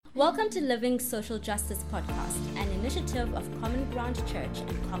Welcome to Living Social Justice Podcast, an initiative of Common Ground Church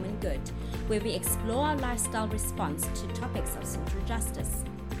and Common Good, where we explore our lifestyle response to topics of social justice.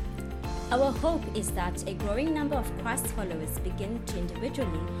 Our hope is that a growing number of Christ followers begin to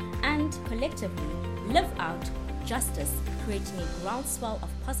individually and collectively live out justice, creating a groundswell of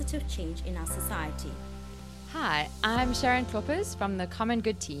positive change in our society. Hi, I'm Sharon Kloppers from the Common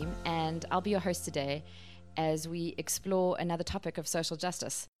Good team, and I'll be your host today as we explore another topic of social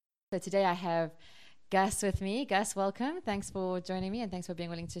justice. So today I have Gus with me. Gus, welcome. Thanks for joining me and thanks for being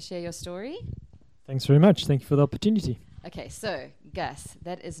willing to share your story. Thanks very much. Thank you for the opportunity. Okay, so Gus,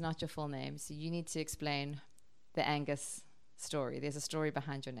 that is not your full name, so you need to explain the Angus story. There's a story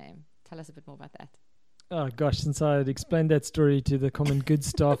behind your name. Tell us a bit more about that. Oh gosh, since I had explained that story to the Common Good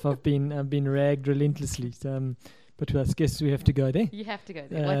staff, I've been ragged relentlessly. But I guess we have to go there. You have to go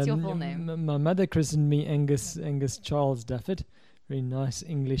there. What's your full name? My mother christened me Angus Charles Duffett. Very nice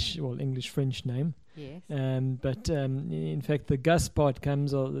English-French name. Yes. But in fact, the Gus part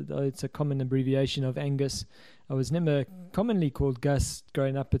comes, it's a common abbreviation of Angus. I was never commonly called Gus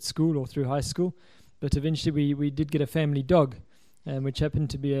growing up at school or through high school, but eventually we did get a family dog, which happened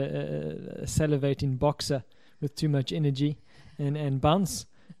to be a salivating boxer with too much energy and bounce.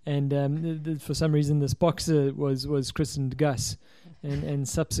 And for some reason, this boxer was christened Gus, and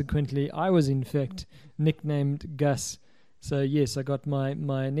subsequently, I was in fact nicknamed Gus. So yes, I got my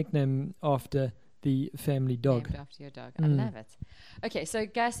nickname after the family dog. Named after your dog. I love it. Okay, so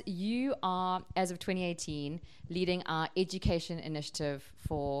Gus, you are, as of 2018, leading our education initiative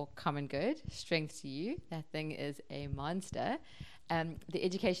for Common Good. Strength to you. That thing is a monster. The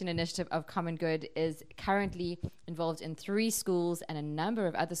education initiative of Common Good is currently involved in 3 schools and a number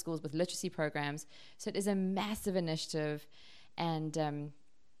of other schools with literacy programs. So it is a massive initiative, and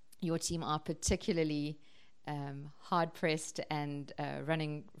your team are particularly hard-pressed and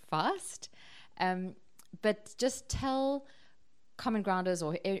running fast. But just tell Common Grounders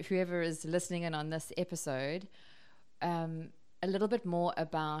or whoever is listening in on this episode a little bit more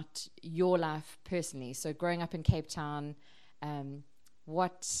about your life personally. So growing up in Cape Town,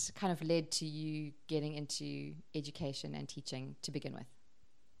 what kind of led to you getting into education and teaching to begin with?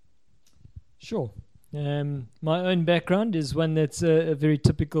 Sure. My own background is one that's a very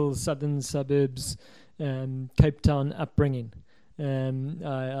typical southern suburbs Cape Town upbringing.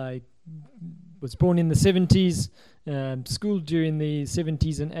 I was born in the 70s, schooled during the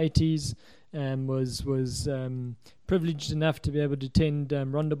 70s and 80s, was privileged enough to be able to attend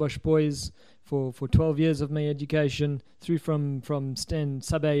Rondebosch Boys for 12 years of my education, through from Stan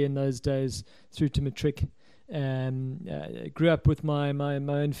Sub-A in those days through to matric. Grew up with my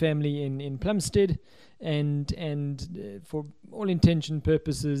own family in Plumstead, and for all intention and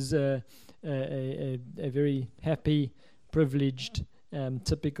purposes, a very happy, privileged,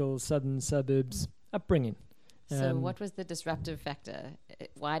 typical southern suburbs upbringing. So what was the disruptive factor?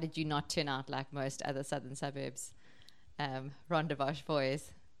 Why did you not turn out like most other southern suburbs, Rondebosch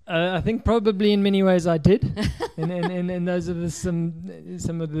boys? I think probably in many ways I did, and those are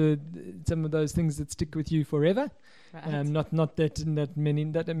some of those things that stick with you forever. Right. Not that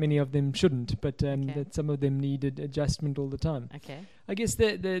many of them shouldn't, but that some of them needed adjustment all the time. Okay. I guess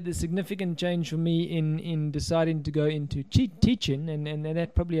the significant change for me in deciding to go into teaching, and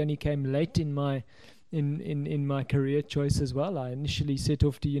that probably only came late in my career choice as well. I initially set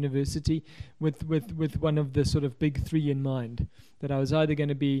off to university with one of the sort of big 3 in mind, that I was either going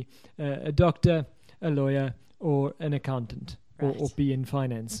to be a doctor, a lawyer, or an accountant, right. or be in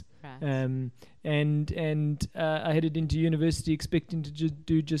finance. Right. And I headed into university expecting to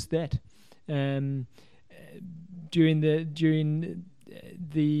do just that. During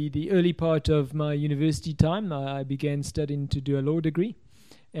the early part of my university time, I began studying to do a law degree.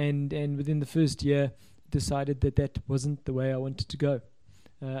 And within the first year, decided that wasn't the way I wanted to go.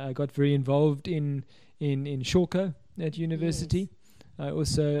 I got very involved in Shawco at university. Yes. I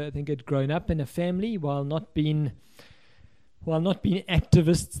also, I think, had grown up in a family while not being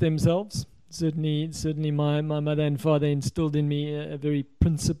activists themselves. Certainly, my mother and father instilled in me a very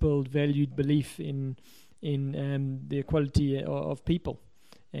principled, valued belief in the equality of people.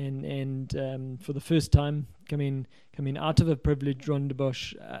 And for the first time, coming out of a privileged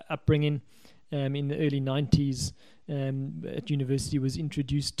Rondebosch upbringing in the early 90s, at university, was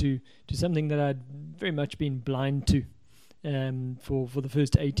introduced to something that I'd very much been blind to for the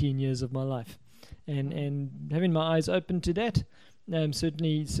first 18 years of my life. And having my eyes open to that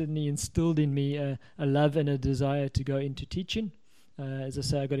certainly instilled in me a love and a desire to go into teaching. As I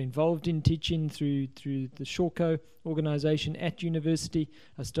say, I got involved in teaching through the Shawco organization at university.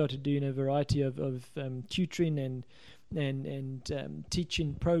 I started doing a variety of tutoring and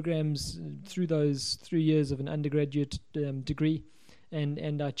teaching programs through those 3 years of an undergraduate degree,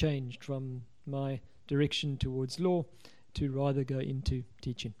 and I changed from my direction towards law to rather go into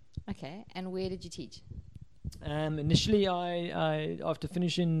teaching. Okay, and where did you teach? Initially, I after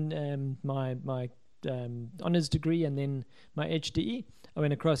finishing my honours degree and then my HDE, I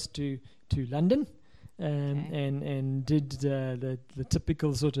went across to London. And did the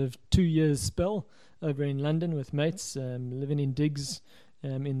typical sort of 2 years spell over in London with mates, living in digs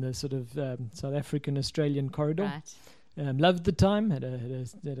in the sort of South African Australian corridor. Right. Loved the time, had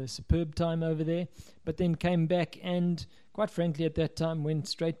a superb time over there, but then came back and, quite frankly, at that time went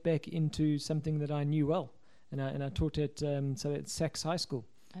straight back into something that I knew well, and I taught at Sachs High School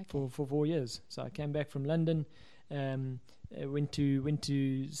for 4 years. So I came back from London. Went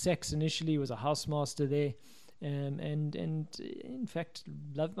to Sachs initially, was a housemaster there, and in fact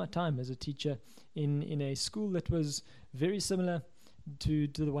loved my time as a teacher in a school that was very similar to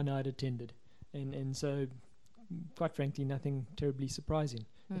the one I'd attended, and so quite frankly nothing terribly surprising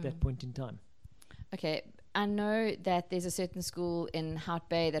at that point in time. Okay, I know that there's a certain school in Hout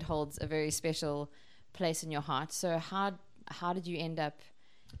Bay that holds a very special place in your heart. So how did you end up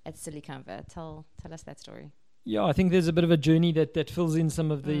at Silikhamba? Tell us that story. Yeah, I think there's a bit of a journey that fills in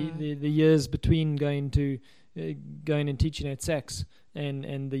some of the years between going and teaching at Sachs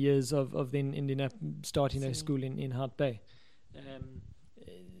and the years of then ending up starting a school in Hout Bay.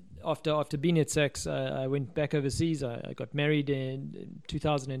 After being at Sachs, I went back overseas. I got married in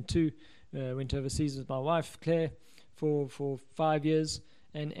 2002. Went overseas with my wife Claire for 5 years,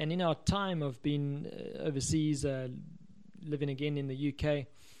 and in our time of being overseas, living again in the UK.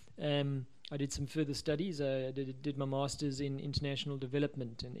 I did some further studies. I did my master's in international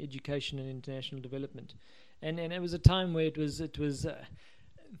development and education and international development, and it was a time where it was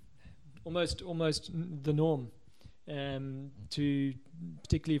almost the norm, to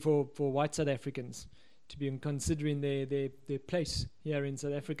particularly for white South Africans to be considering their place here in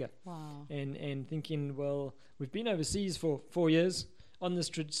South Africa. Wow. And thinking, well, we've been overseas for 4 years on this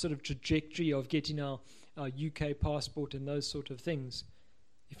sort of trajectory of getting our UK passport and those sort of things.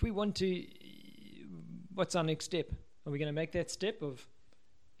 If we want to, what's our next step? Are we going to make that step of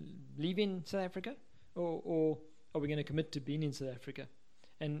leaving South Africa, or are we going to commit to being in South Africa?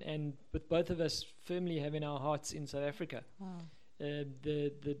 And with both of us firmly having our hearts in South Africa,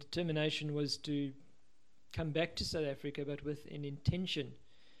 the determination was to come back to South Africa, but with an intention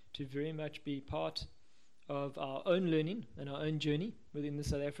to very much be part of our own learning and our own journey within the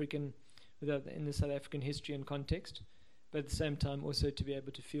South African history and context. But at the same time, also to be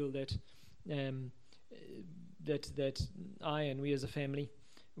able to feel that that I and we as a family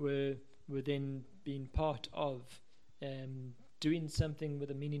were then being part of doing something with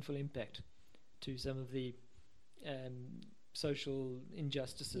a meaningful impact to some of the social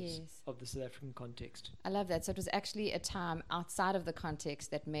injustices of the South African context. I love that. So it was actually a time outside of the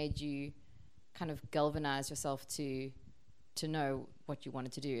context that made you kind of galvanize yourself to know what you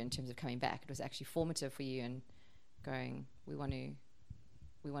wanted to do in terms of coming back. It was actually formative for you and going, we want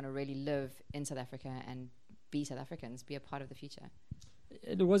to really live in South Africa and be South Africans, be a part of the future.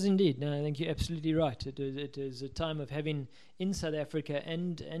 It was indeed. No, I think you're absolutely right. It is a time of having in South Africa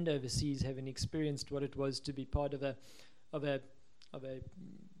and overseas, having experienced what it was to be part of a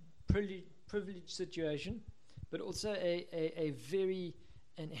privileged situation, but also a very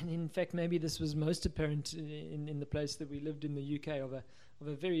and in fact maybe this was most apparent in the place that we lived in the UK, of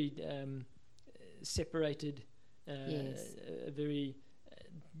a very separated. A very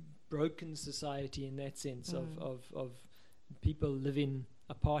broken society in that sense of people living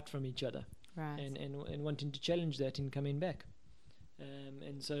apart from each other, right. and wanting to challenge that in coming back.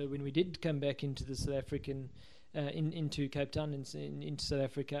 And so when we did come back into the South African, into Cape Town and into South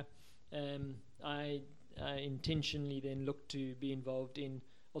Africa, I intentionally then looked to be involved in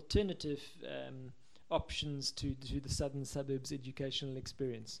alternative options to the Southern Suburbs educational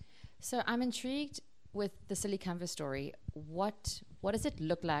experience. So I'm intrigued with the Silikhamba story. What does it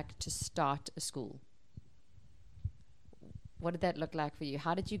look like to start a school? What did that look like for you?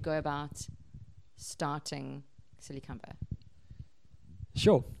 How did you go about starting Silikhamba?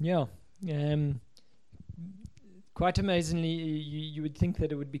 Sure, yeah. Quite amazingly, you would think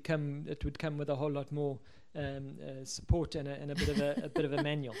that it would come with a whole lot more support and a bit of a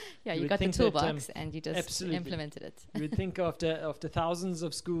manual. Yeah, you got the toolbox and you just implemented it. You would think after thousands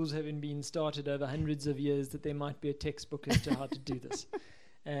of schools having been started over hundreds of years that there might be a textbook as to how to do this.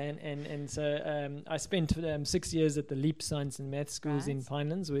 And so I spent 6 years at the Leap Science and Math schools in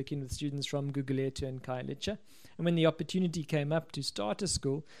Pinelands, working with students from Gugulethu and Khayelitsha. And when the opportunity came up to start a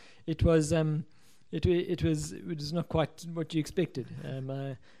school, it was It was not quite what you expected.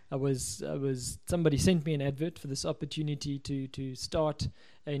 I was somebody sent me an advert for this opportunity to start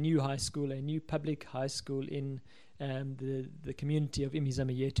a new high school, a new public high school in the community of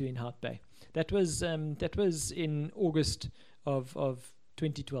Imizama Yetu in Hout Bay. That was in August of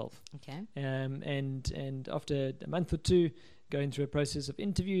 2012. Okay. And after a month or two, going through a process of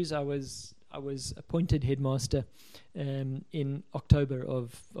interviews, I was appointed headmaster in October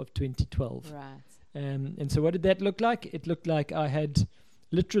of 2012. Right. And so what did that look like? It looked like I had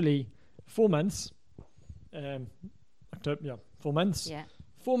literally 4 months. 4 months. Yeah.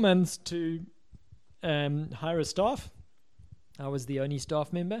 4 months to hire a staff. I was the only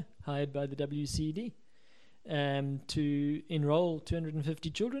staff member hired by the WCD to enroll 250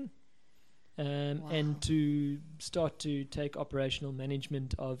 children and to start to take operational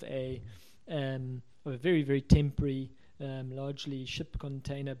management of a very, very temporary, largely ship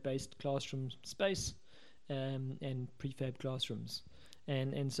container-based classroom space and prefab classrooms.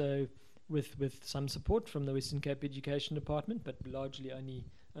 And so with some support from the Western Cape Education Department, but largely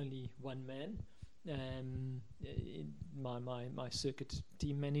only one man, my circuit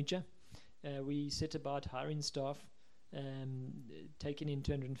team manager, we set about hiring staff, taking in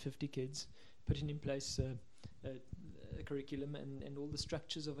 250 kids, putting in place a curriculum and all the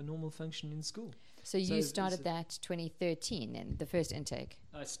structures of a normal function in school. So you started that 2013 and the first intake?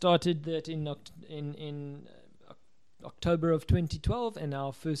 I started that in October of 2012, and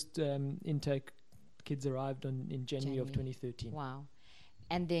our first intake kids arrived in January of 2013. Wow.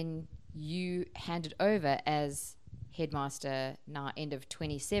 And then you handed over as headmaster now end of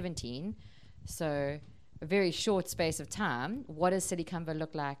 2017. So a very short space of time. What does Silicamva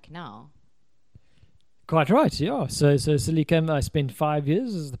look like now? Quite right, yeah. So Silicamva, I spent 5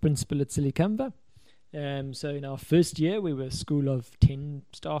 years as the principal at Silicamva. So in our first year, we were a school of 10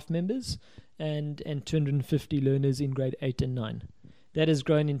 staff members and 250 learners in grade 8 and 9. That has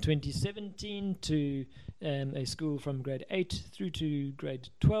grown in 2017 to a school from grade 8 through to grade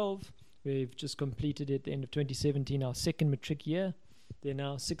 12. We've just completed at the end of 2017 our second matric year. There are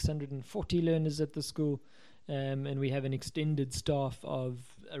now 640 learners at the school, and we have an extended staff of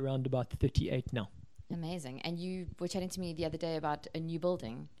around about 38 now. Amazing. And you were chatting to me the other day about a new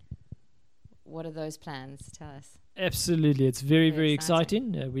building. What are those plans? Tell us. Absolutely. It's very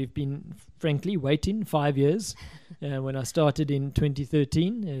exciting. We've been, frankly, waiting 5 years. When I started in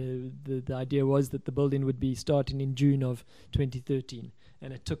 2013, the idea was that the building would be starting in June of 2013.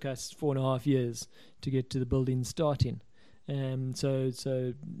 And it took us 4.5 years to get to the building starting. So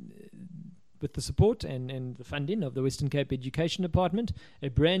with the support and the funding of the Western Cape Education Department, a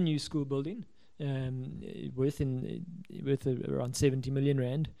brand new school building worth around 70 million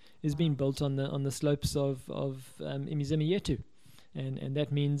rand is being built on the slopes of Imizama Yetu. And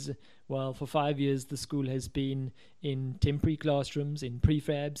that means, while for 5 years the school has been in temporary classrooms, in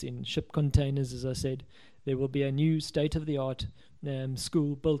prefabs, in ship containers, as I said, there will be a new state-of-the-art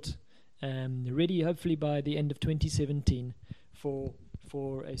school built, ready hopefully by the end of 2017 for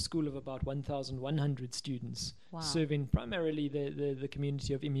a school of about 1,100 students, serving primarily the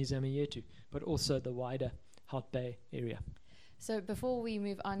community of Imizama Yetu, but also the wider Hout Bay area. So before we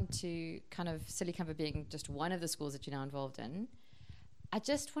move on to kind of Silicamva being just one of the schools that you're now involved in, I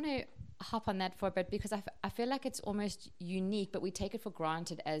just want to hop on that for a bit, because I feel like it's almost unique, but we take it for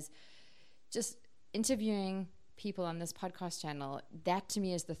granted as just interviewing people on this podcast channel. That to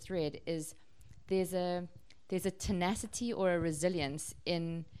me is the thread, is there's a tenacity or a resilience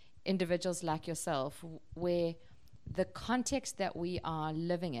in individuals like yourself, where the context that we are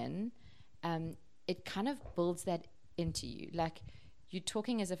living in, it kind of builds that into you. Like, you're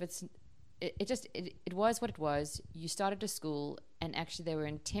talking as if it was what it was. You started a school, and actually they were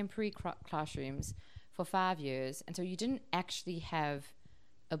in temporary classrooms for 5 years, and so you didn't actually have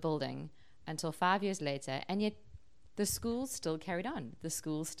a building until 5 years later, and yet the school still carried on. The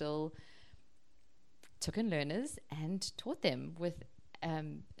school still took in learners and taught them with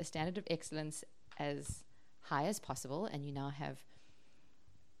a standard of excellence as high as possible, and you now have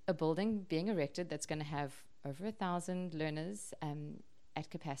a building being erected that's going to have over 1,000 learners at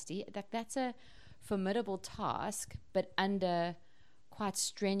capacity. That's a formidable task, but under quite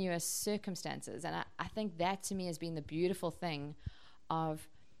strenuous circumstances. And I think that to me has been the beautiful thing of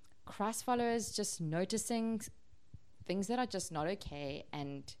Christ followers just noticing things that are just not okay,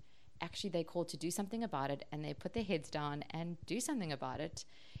 and actually they're called to do something about it, and they put their heads down and do something about it,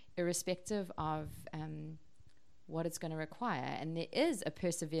 irrespective of what it's going to require. And there is a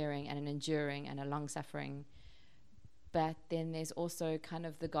persevering and an enduring and a long-suffering, but then there's also kind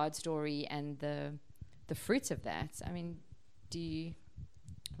of the God story and the fruits of that. I mean, do you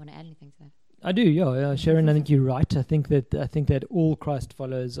want to add anything to that? I do, yeah, Sharon. I think you're right. I think that all Christ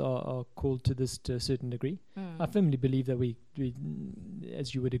followers are called to this to a certain degree. I firmly believe that we,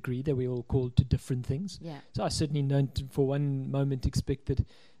 as you would agree, that we're all called to different things. Yeah. So I certainly don't, for one moment, expect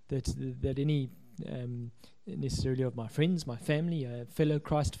that any necessarily of my friends, my family, fellow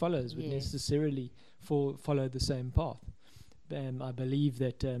Christ followers would necessarily follow the same path. I believe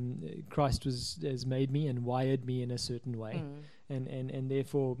that Christ has made me and wired me in a certain way, and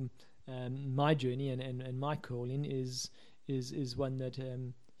therefore my journey and my calling is one that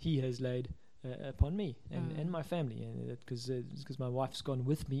He has laid upon me and my family, and because my wife's gone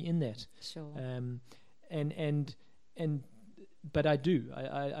with me in that. Sure. But I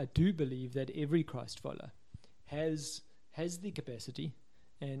do believe that every Christ follower has the capacity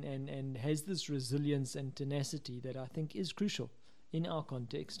and has this resilience and tenacity that I think is crucial in our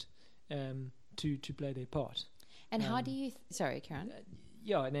context to play their part. And how do you... sorry, Karen.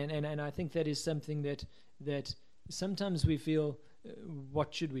 Yeah, and I think that is something that sometimes we feel,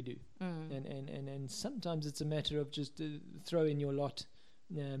 what should we do? And sometimes it's a matter of just throwing your lot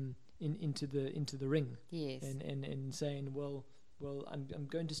into the ring. Yes. And saying, well, I'm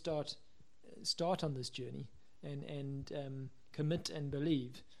going to start on this journey and commit and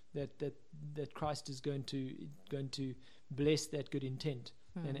believe that Christ is going to bless that good intent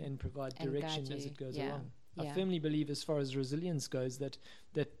and provide direction as it goes along. I firmly believe, as far as resilience goes, that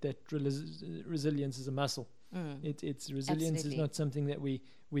resilience is a muscle. It's resilience Absolutely. Is not something that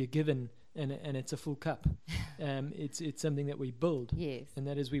we're given and it's a full cup. It's something that we build. Yes. And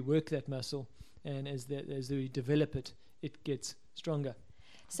that as we work that muscle and as we develop it, it gets stronger.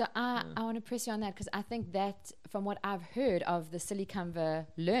 So I want to press you on that, because I think that from what I've heard of the Silicamva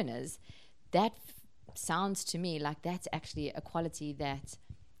learners, that sounds to me like that's actually a quality that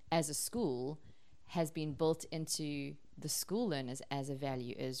as a school has been built into the school learners as a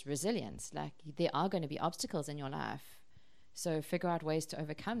value, is resilience. Like, there are going to be obstacles in your life, so figure out ways to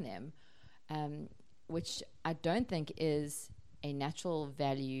overcome them, which I don't think is a natural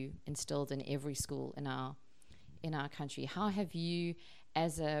value instilled in every school in our country. How have you,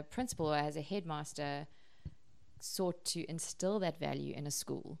 as a principal or as a headmaster, sought to instill that value in a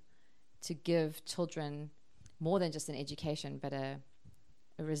school to give children more than just an education, but a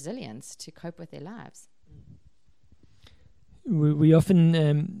resilience to cope with their lives? We often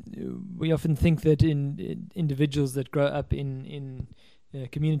think that in individuals that grow up in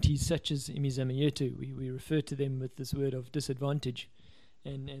communities such as Imizamo Yethu, we refer to them with this word of disadvantage,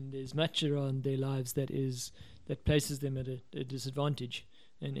 and there's much around their lives that places them at a disadvantage,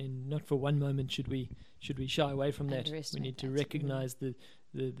 and not for one moment should we shy away from that. We need to recognize the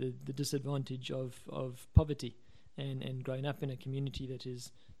disadvantage of poverty and growing up in a community that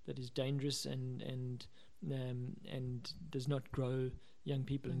is dangerous and does not grow young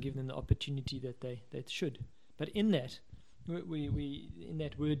people and give them the opportunity that they should. But in that, we in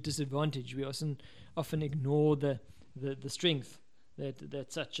that word disadvantage, we often ignore the strength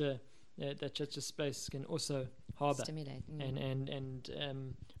that such a space can also harbor. Stimulate.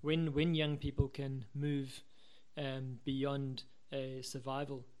 And when young people can move beyond a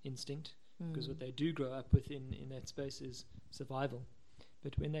survival instinct, because what they do grow up with in that space is survival.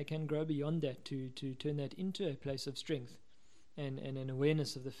 But when they can grow beyond that to turn that into a place of strength and an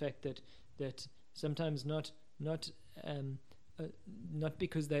awareness of the fact that sometimes not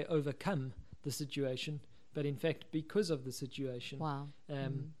because they overcome the situation, but in fact because of the situation. Wow.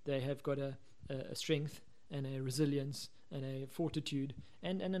 They have got a strength and a resilience and a fortitude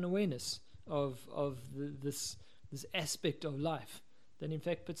and an awareness of this aspect of life that in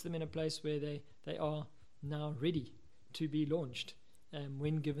fact puts them in a place where they are now ready to be launched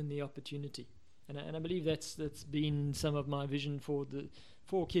when given the opportunity. And I believe that's been some of my vision for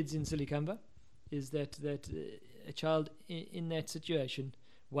kids in Silicamva, is that a child in that situation,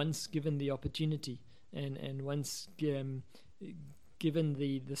 once given the opportunity and once given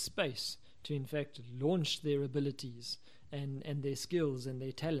the space to in fact launch their abilities and their skills and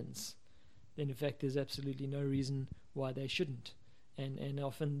their talents, then in fact there's absolutely no reason why they shouldn't. And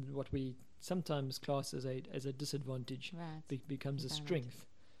often what we sometimes class as a disadvantage becomes a strength.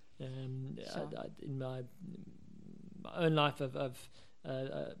 Sure. In my own life, I've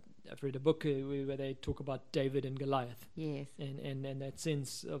read a book where they talk about David and Goliath. Yes. And that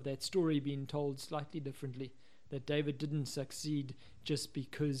sense of that story being told slightly differently, that David didn't succeed just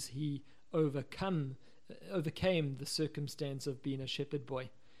because he overcame the circumstance of being a shepherd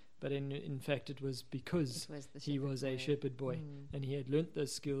boy. But in fact, it was because he was a shepherd boy, and he had learnt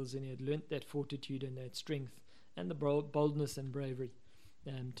those skills, and he had learnt that fortitude and that strength, and the boldness and bravery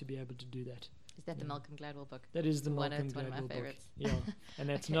to be able to do that. Is that the Malcolm Gladwell book? That is the Malcolm Gladwell book. One of my favorites. Yeah, And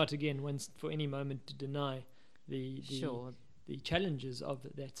that's Okay. not, again, once for any moment to deny the Sure. the challenges of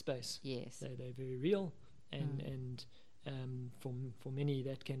that space. Yes. They're very real, Mm. and for many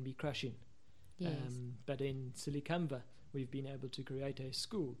that can be crushing. Yes. But in Silicamva, we've been able to create a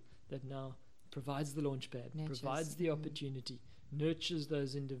school that now provides the launchpad, Nurtures. provides the opportunity, nurtures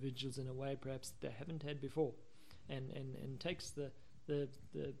those individuals in a way perhaps they haven't had before, and takes the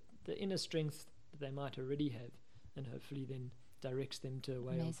inner strength that they might already have, and hopefully then directs them to a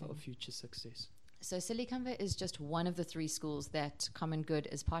way Amazing. of future success. So Silicamva is just one of the 3 schools that Common Good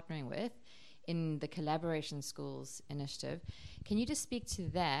is partnering with in the Collaboration Schools initiative. Can you just speak to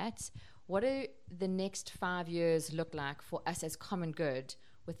that? What do the next 5 years look like for us as Common Good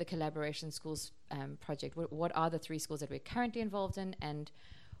with the Collaboration Schools project? What are the 3 schools that we're currently involved in, and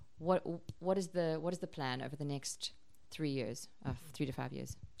what is the plan over the next 3 years, 3 to 5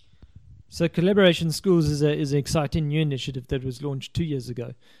 years? So Collaboration Schools is an exciting new initiative that was launched 2 years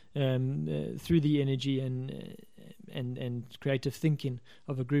ago through the energy and creative thinking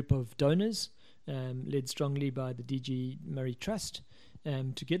of a group of donors led strongly by the DG Murray Trust,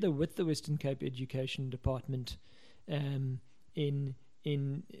 together with the Western Cape Education Department, in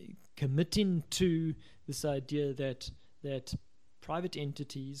committing to this idea that private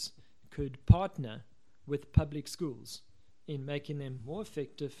entities could partner with public schools in making them more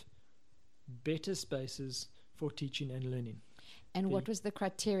effective, better spaces for teaching and learning. And what was the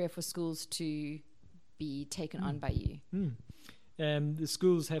criteria for schools to be taken on by you? The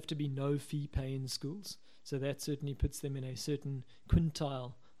schools have to be no-fee paying schools, so that certainly puts them in a certain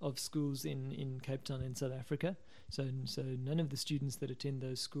quintile of schools in Cape Town and South Africa. So none of the students that attend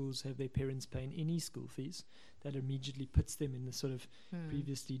those schools have their parents paying any school fees. That immediately puts them in the sort of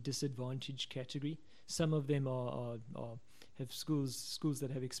previously disadvantaged category. Some of them have schools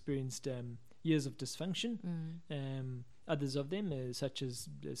that have experienced years of dysfunction. Others of them, such as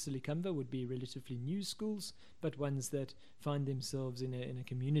Silicamva, would be relatively new schools, but ones that find themselves in a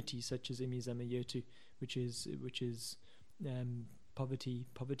community such as Imizama Yetu, which is poverty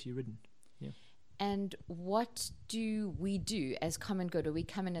ridden. Yeah. And what do we do as Common Good? Or we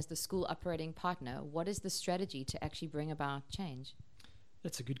come in as the school operating partner? What is the strategy to actually bring about change?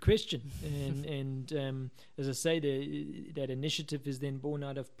 That's a good question, and as I say, that initiative is then born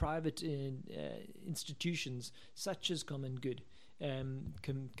out of private institutions such as Common Good,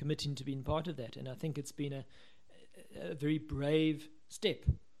 committing to being part of that. And I think it's been a very brave step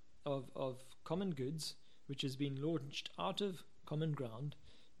of Common Goods, which has been launched out of Common Ground,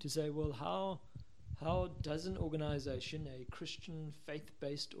 to say, well, how does an organization, a Christian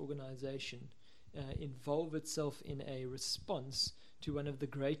faith-based organization, involve itself in a response to one of the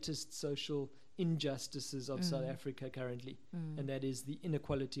greatest social injustices of South Africa currently, and that is the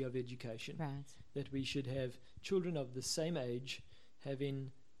inequality of education. Right. That we should have children of the same age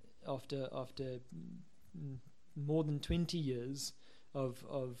having, after more than 20 years of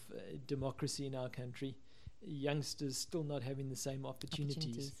democracy in our country, youngsters still not having the same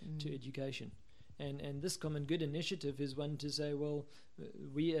opportunities to education. And this Common Good initiative is one to say, well,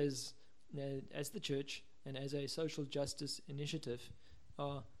 we as the church and as a social justice initiative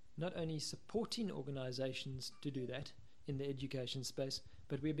are not only supporting organizations to do that in the education space,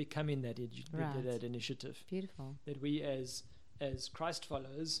 but we're becoming that that initiative. Beautiful. That we as Christ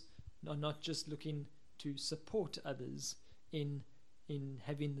followers are not just looking to support others in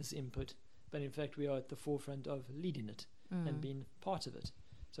having this input, but in fact we are at the forefront of leading it and being part of it.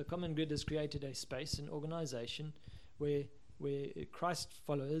 So Common Good has created a space, an organization where Christ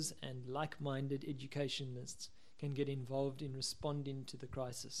followers and like-minded educationists can get involved in responding to the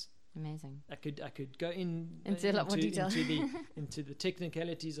crisis. Amazing. I could go into a lot more detail into the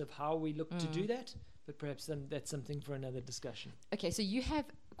technicalities of how we look to do that, but perhaps that's something for another discussion. Okay, so you have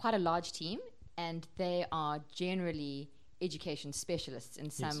quite a large team, and they are generally education specialists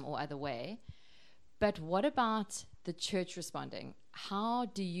in some or other way. But what about the church responding? How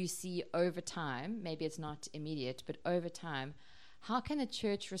do you see over time, maybe it's not immediate, but over time, how can the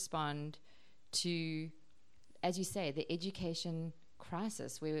church respond to, as you say, the education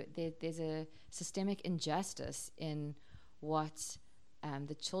crisis, where there's a systemic injustice in what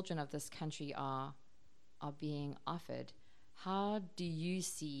the children of this country are being offered? How do you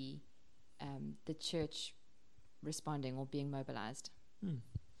see the church responding or being mobilized?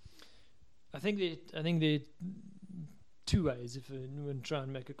 I think there are two ways. If we want to try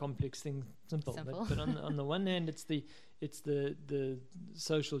and make a complex thing simple. But on the one hand, it's the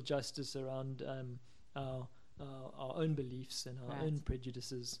social justice around our own beliefs and our own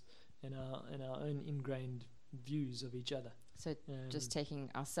prejudices and our own ingrained views of each other. So just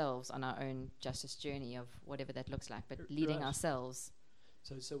taking ourselves on our own justice journey of whatever that looks like, but leading ourselves.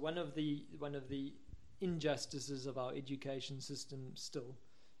 So one of the injustices of our education system still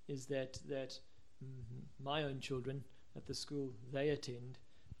is that my own children at the school they attend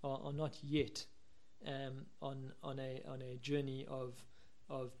are not yet on a journey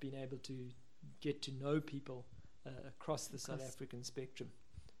of being able to get to know people across the South African spectrum.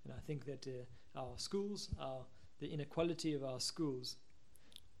 And I think that our schools, the inequality of our schools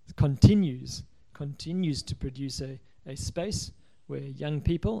continues to produce a space where young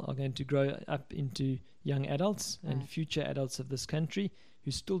people are going to grow up into young adults and future adults of this country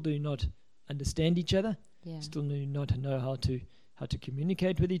who still do not understand each other, still do not know how to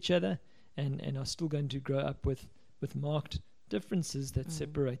communicate with each other, and are still going to grow up with marked differences that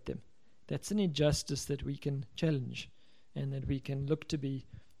separate them. That's an injustice that we can challenge, and that we can look to be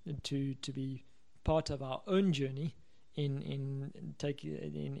part of our own journey in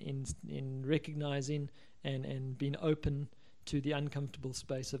recognizing and being open to the uncomfortable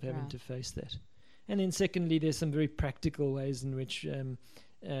space of having to face that. And then secondly, there's some very practical ways in which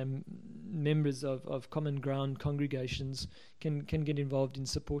members of Common Ground congregations can get involved in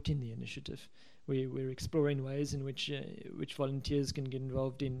supporting the initiative. We're exploring ways in which volunteers can get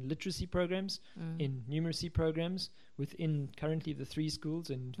involved in literacy programs, in numeracy programs within currently the 3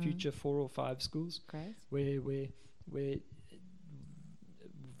 schools and future 4 or 5 schools. Great. Where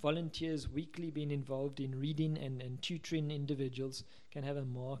volunteers weekly being involved in reading and tutoring individuals can have a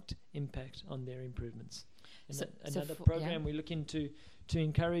marked impact on their improvements. And another program we're looking to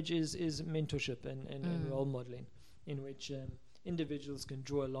encourage is mentorship and role modeling, in which individuals can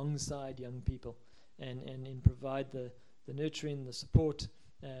draw alongside young people and provide the nurturing, the support,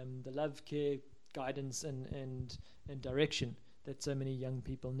 the love, care, guidance and direction that so many young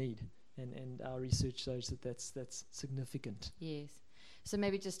people need. And our research shows that that's significant. Yes. So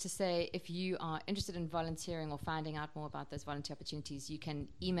maybe just to say, if you are interested in volunteering or finding out more about those volunteer opportunities, you can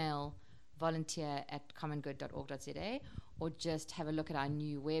email volunteer@commongood.org.za, or just have a look at our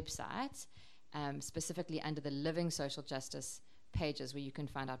new website, specifically under the Living Social Justice pages, where you can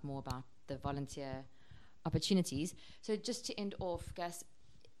find out more about the volunteer opportunities. So just to end off, Gus,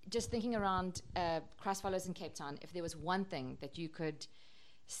 just thinking around Christ Follows in Cape Town, if there was one thing that you could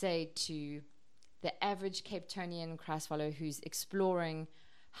say to the average Cape Townian Christ follower who's exploring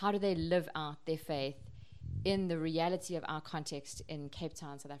how do they live out their faith in the reality of our context in Cape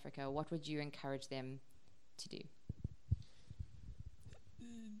Town, South Africa, what would you encourage them to do?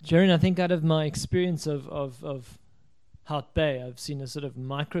 Jaren, I think out of my experience of Hout Bay, I've seen a sort of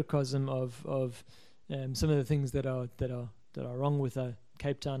microcosm of some of the things that are wrong with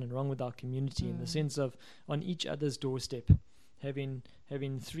Cape Town and wrong with our community, in the sense of on each other's doorstep, having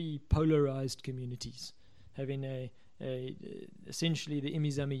 3 polarized communities, having essentially the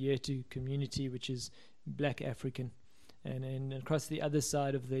Imizami Yetu community, which is Black African, and across the other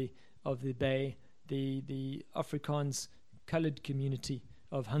side of the bay, the Afrikaans colored community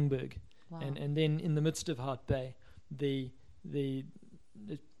of Hungberg, and then in the midst of Hout Bay, the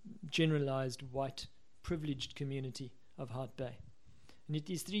generalized white privileged community of Hout Bay. And yet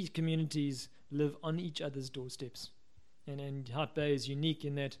these 3 communities live on each other's doorsteps. And Hout Bay is unique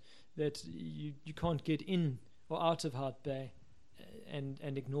in that you can't get in or out of Hout Bay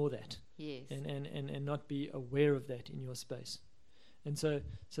and ignore that. Yes. And not be aware of that in your space. And so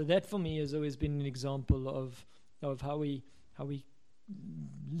that for me has always been an example of how we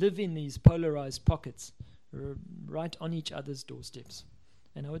live in these polarized pockets right on each other's doorsteps.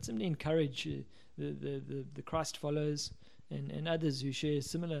 And I would simply encourage the Christ followers and others who share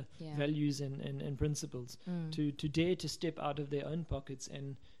similar values and principles to dare to step out of their own pockets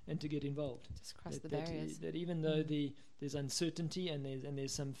and to get involved. Just cross the barriers. That even though there's uncertainty and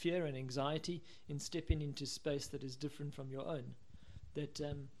there's some fear and anxiety in stepping into space that is different from your own, that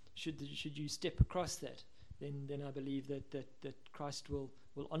should you step across that, then I believe that Christ will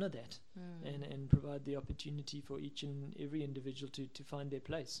honor that and provide the opportunity for each and every individual to find their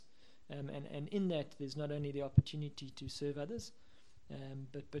place. And in that, there's not only the opportunity to serve others,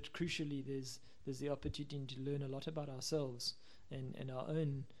 but crucially, there's the opportunity to learn a lot about ourselves and our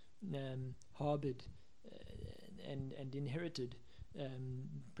own harbored and inherited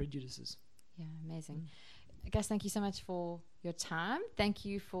prejudices. Yeah, amazing. Gus, thank you so much for your time. Thank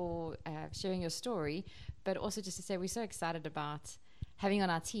you for sharing your story, but also just to say we're so excited about having you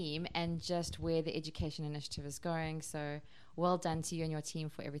on our team and just where the education initiative is going. So well done to you and your team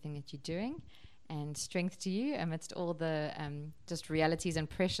for everything that you're doing, and strength to you amidst all the just realities and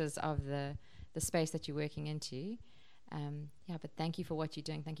pressures of the space that you're working into. But thank you for what you're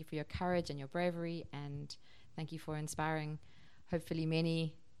doing. Thank you for your courage and your bravery, and thank you for inspiring hopefully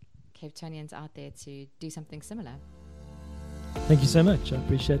many Cape Townians out there to do something similar. Thank you so much. I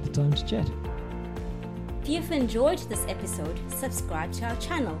appreciate the time to chat. If you've enjoyed this episode, subscribe to our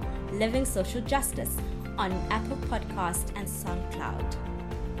channel, Living Social Justice, on Apple Podcast and SoundCloud.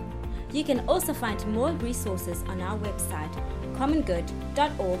 You can also find more resources on our website,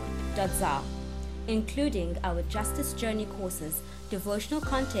 commongood.org.za, including our Justice Journey courses, devotional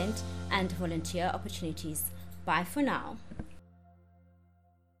content, and volunteer opportunities. Bye for now.